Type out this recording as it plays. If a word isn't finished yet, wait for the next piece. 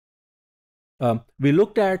We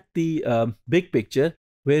looked at the big picture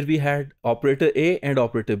where we had operator A and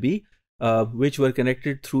operator B, which were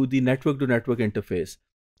connected through the network-to-network interface.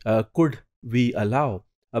 Could we allow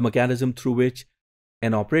a mechanism through which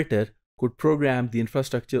an operator could program the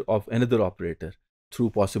infrastructure of another operator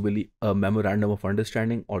through possibly a memorandum of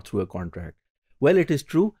understanding or through a contract? Well, it is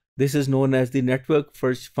true. This is known as the network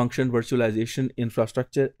function virtualization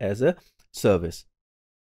infrastructure as a service.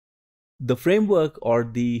 The framework or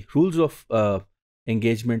the rules of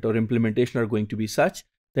engagement or implementation are going to be such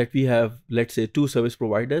that we have, let's say, two service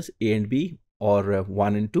providers, A and B, or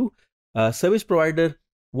 1 and 2. Service provider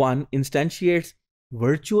 1 instantiates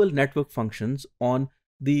virtual network functions on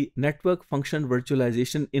the network function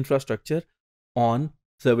virtualization infrastructure on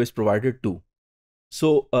service provider 2.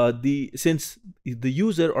 So since the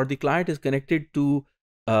user or the client is connected to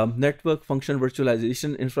network function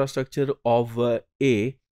virtualization infrastructure of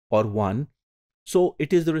A or 1, so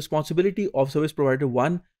it is the responsibility of service provider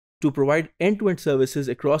 1 to provide end-to-end services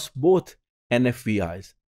across both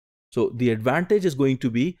NFVIs. So the advantage is going to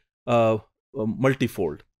be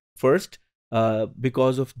multifold. First,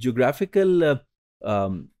 because of geographical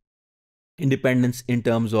independence in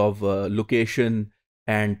terms of location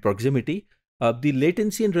and proximity, the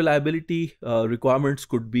latency and reliability requirements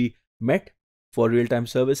could be met for real-time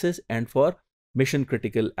services and for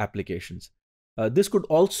mission-critical applications. This could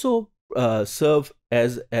also serve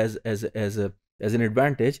as an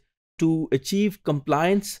advantage to achieve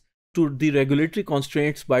compliance to the regulatory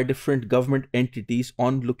constraints by different government entities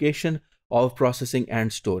on location of processing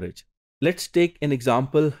and storage. Let's take an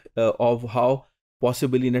example of how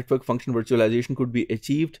possibly network function virtualization could be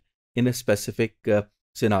achieved in a specific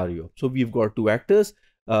scenario. So we've got two actors.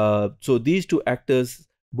 So these two actors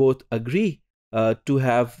both agree to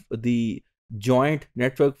have the joint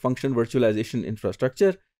network function virtualization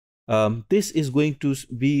infrastructure. This is going to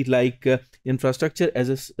be like infrastructure as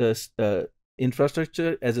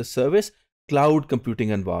a service cloud computing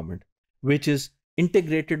environment, which is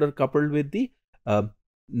integrated or coupled with the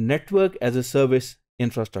network as a service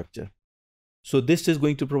infrastructure. So this is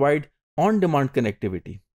going to provide on-demand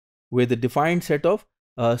connectivity with a defined set of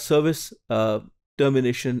service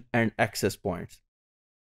termination and access points.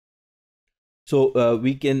 So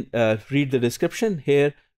we can read the description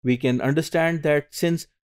here. We can understand that since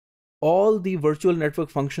all the virtual network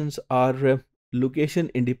functions are location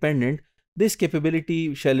independent, this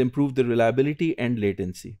capability shall improve the reliability and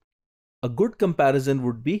latency. A good comparison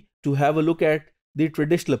would be to have a look at the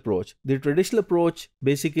traditional approach. The traditional approach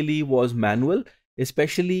basically was manual,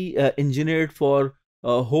 especially engineered for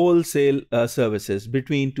wholesale services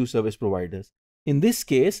between two service providers. In this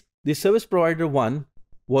case, the service provider 1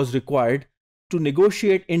 was required to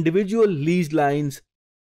negotiate individual leased lines,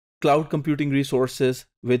 cloud computing resources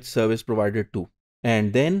with service provider 2.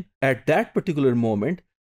 And then at that particular moment,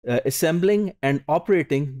 assembling and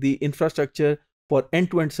operating the infrastructure for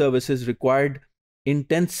end-to-end services required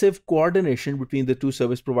intensive coordination between the two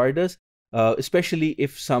service providers, especially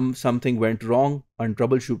if something went wrong and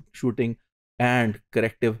troubleshooting and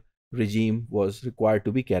corrective regime was required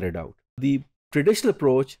to be carried out. The traditional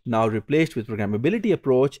approach, now replaced with programmability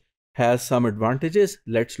approach, has some advantages.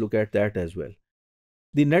 Let's look at that as well.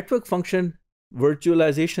 The network function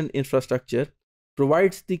virtualization infrastructure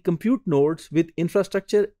provides the compute nodes with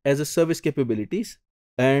infrastructure as a service capabilities,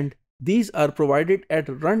 and these are provided at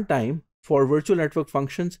runtime for virtual network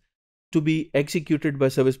functions to be executed by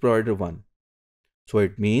service provider 1. So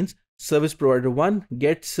it means service provider 1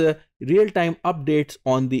 gets real-time updates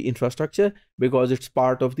on the infrastructure because it's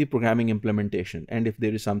part of the programming implementation. And if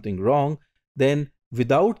there is something wrong, then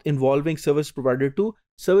without involving service provider 2,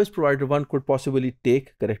 service provider 1 could possibly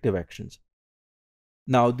take corrective actions.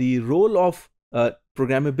 Now, the role of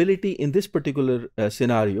programmability in this particular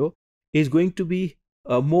scenario is going to be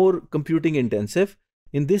more computing intensive.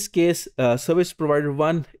 In this case, service provider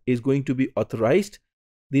 1 is going to be authorized.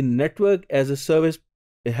 The network as a service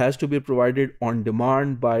has to be provided on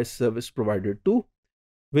demand by service provider 2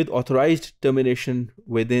 with authorized termination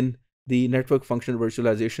within the network function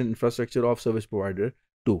virtualization infrastructure of service provider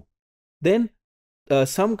 2. Then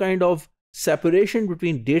some kind of separation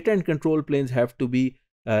between data and control planes have to be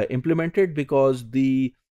implemented, because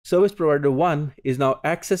the service provider 1 is now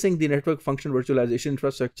accessing the network function virtualization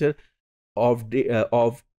infrastructure of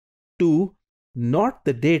 2, not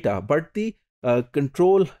the data, but the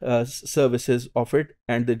control services of it,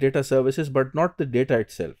 and the data services, but not the data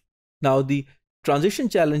itself. Now, the transition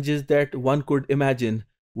challenges that one could imagine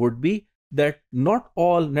would be that not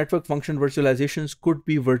all network function virtualizations could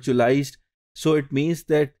be virtualized. So it means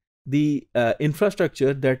that the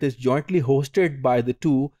infrastructure that is jointly hosted by the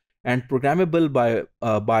two and programmable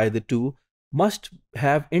by the two must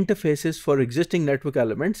have interfaces for existing network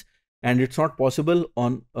elements, and it's not possible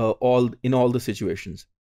on in all the situations.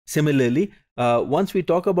 Similarly, once we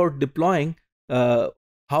talk about deploying,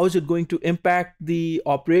 how is it going to impact the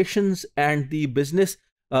operations and the business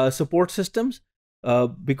support systems?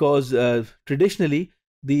 Because traditionally,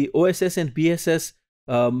 the OSS and BSS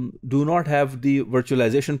do not have the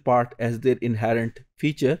virtualization part as their inherent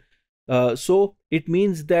feature. So it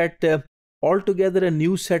means that altogether a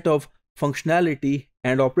new set of functionality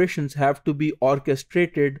and operations have to be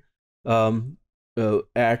orchestrated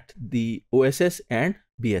at the OSS and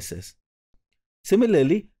BSS.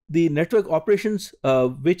 Similarly, the network operations,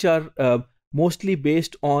 which are mostly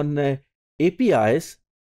based on APIs,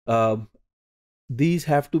 these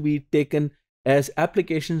have to be taken as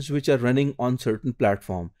applications which are running on certain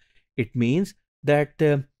platform. It means that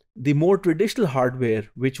the more traditional hardware,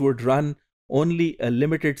 which would run only a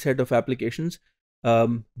limited set of applications,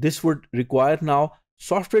 this would require now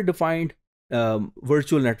software-defined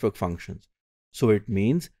virtual network functions. So it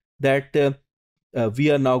means that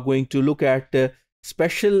we are now going to look at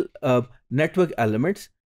special network elements,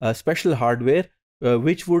 special hardware,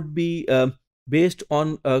 which would be based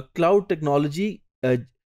on cloud technology,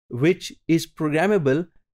 which is programmable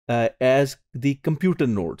as the computer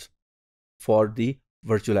nodes for the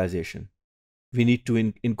virtualization. We need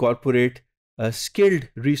to incorporate a skilled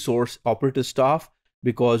resource operator staff,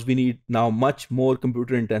 because we need now much more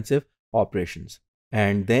computer intensive operations.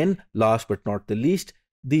 And then last but not the least,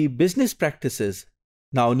 the business practices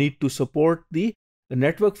now need to support the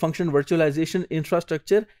network function virtualization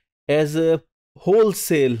infrastructure as a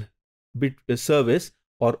wholesale service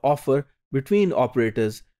or offer between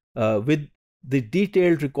operators with the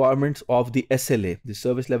detailed requirements of the SLA, the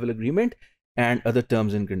service level agreement, and other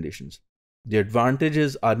terms and conditions. The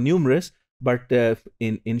advantages are numerous, but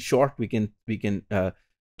in short, we can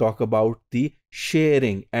talk about the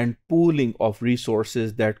sharing and pooling of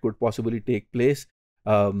resources that could possibly take place,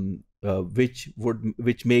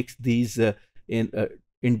 which makes these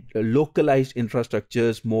in localized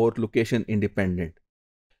infrastructures more location independent.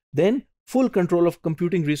 Then full control of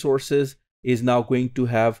computing resources is now going to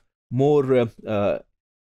have more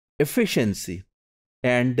efficiency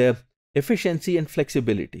and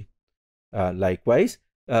flexibility. Likewise,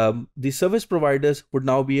 the service providers would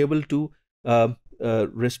now be able to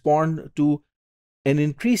respond to an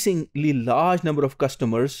increasingly large number of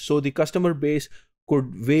customers, so the customer base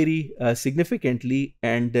could vary significantly,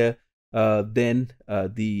 and then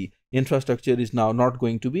the infrastructure is now not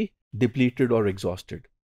going to be depleted or exhausted.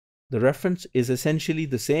 The reference is essentially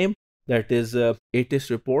the same, that is ATIS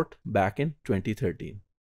report back in 2013.